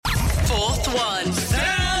one.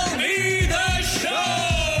 Tell me the show!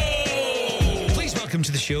 Please welcome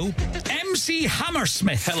to the show, MC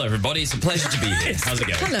Hammersmith. Hello, everybody. It's a pleasure to be here. How's it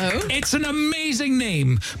going? Hello. It's an amazing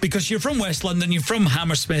name because you're from West London, you're from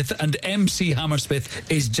Hammersmith, and MC Hammersmith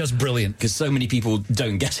is just brilliant. Because so many people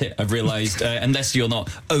don't get it. I've realised, unless you're not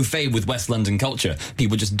au fait with West London culture,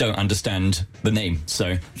 people just don't understand the name.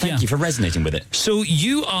 So thank you for resonating with it. So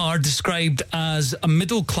you are described as a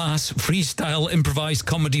middle-class freestyle improvised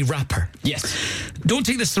comedy rapper. Yes. Don't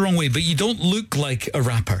take this the wrong way, but you don't look like a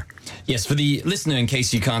rapper. Yes, for the listener, in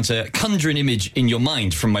case you can't conjure an image in your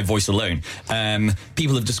mind from my voice alone,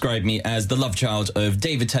 people have described me as the love child of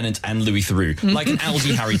David Tennant and Louis Theroux, like an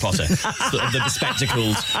Aldi Harry Potter, sort of the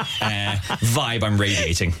bespectacled vibe I'm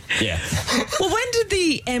radiating. Yeah. Well, when did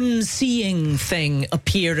the MCing thing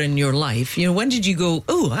appear in your life? You know, when did you go,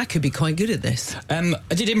 oh, I could be quite good at this? I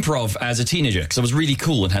did improv as a teenager because I was really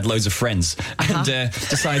cool and had loads of friends, and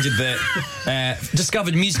decided that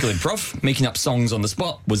discovered musical improv, making up songs on the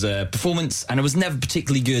spot was a performance, and I was never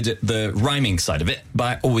particularly good at the rhyming side of it, but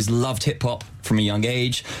I always loved hip-hop from a young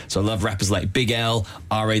age, so I love rappers like Big L,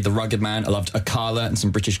 R.A. the Rugged Man. I loved Akala and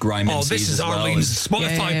some British grime MCs. Oh, this is Arlene's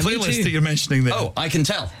Spotify me playlist too. that you're mentioning there. Oh, I can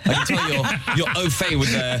tell you're au fait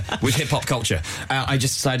with hip-hop culture. I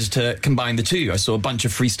just decided to combine the two. I saw a bunch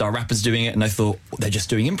of freestyle rappers doing it, and I thought, well, they're just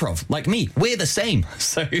doing improv, like me. We're the same.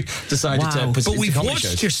 So decided to put it But into we've comedy watched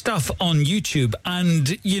shows. your stuff on YouTube,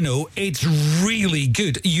 and, you know, it's really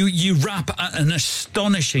good. You rap at an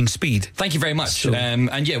astonishing speed. Thank you very much.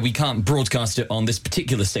 And yeah, we can't broadcast it on this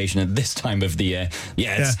particular station at this time of the year.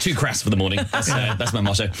 It's too crass for the morning. That's my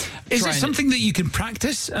motto. Is it something that you can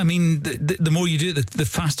practice? I mean, the more you do it, the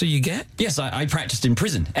faster you get? Yes, I practiced in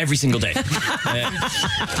prison every single day. But yeah,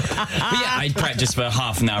 I practice for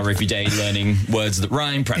half an hour every day, learning words that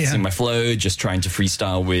rhyme, practicing my flow, just trying to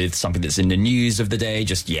freestyle with something that's in the news of the day.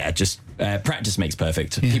 Practice makes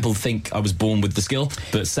perfect. Yeah. People think I was born with the skill,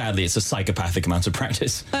 but sadly, it's a psychopathic amount of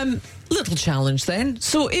practice. Little challenge then.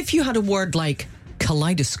 So if you had a word like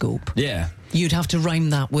kaleidoscope, Yeah. you'd have to rhyme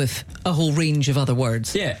that with a whole range of other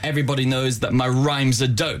words. Yeah, everybody knows that my rhymes are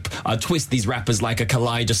dope. I twist these rappers like a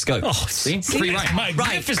kaleidoscope. Oh, see? see, Free rhyme.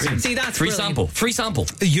 magnificent. See, that's Free brilliant. sample.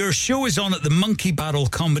 Your show is on at the Monkey Barrel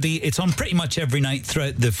Comedy. It's on pretty much every night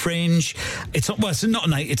throughout the Fringe. It's not a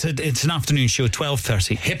night. It's an afternoon show,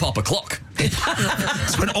 12:30. Hip hop o'clock.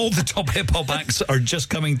 It's when all the top hip hop acts are just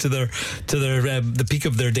coming to the peak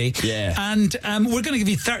of their day. Yeah. And we're going to give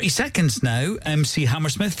you 30 seconds now, MC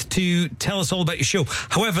Hammersmith, to tell us all about your show.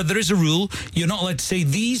 However, there is a rule. You're not allowed to say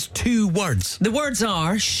these two words. The words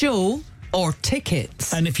are show or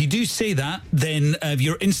tickets. And if you do say that, then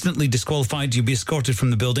you're instantly disqualified. You'll be escorted from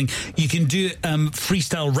the building. You can do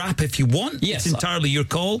freestyle rap if you want. Yes. It's entirely your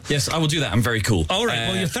call. Yes, I will do that. I'm very cool. All right,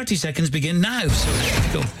 well, your 30 seconds begin now. So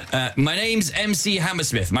let's go. My name's MC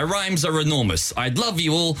Hammersmith. My rhymes are enormous. I'd love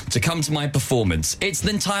you all to come to my performance. It's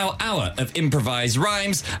the entire hour of improvised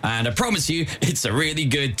rhymes, and I promise you, it's a really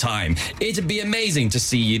good time. It'd be amazing to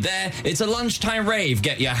see you there. It's a lunchtime rave.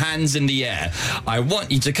 Get your hands in the air. I want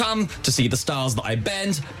you to come to see the styles that I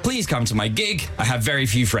bend. Please come to my gig. I have very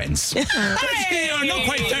few friends. Hey, not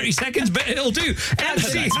quite 30 seconds, but it'll do.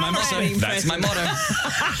 MC That's my motto. That's my motto.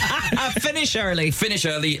 Finish early. Finish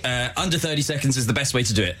early. Under 30 seconds is the best way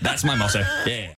to do it. That's my motto. Yeah.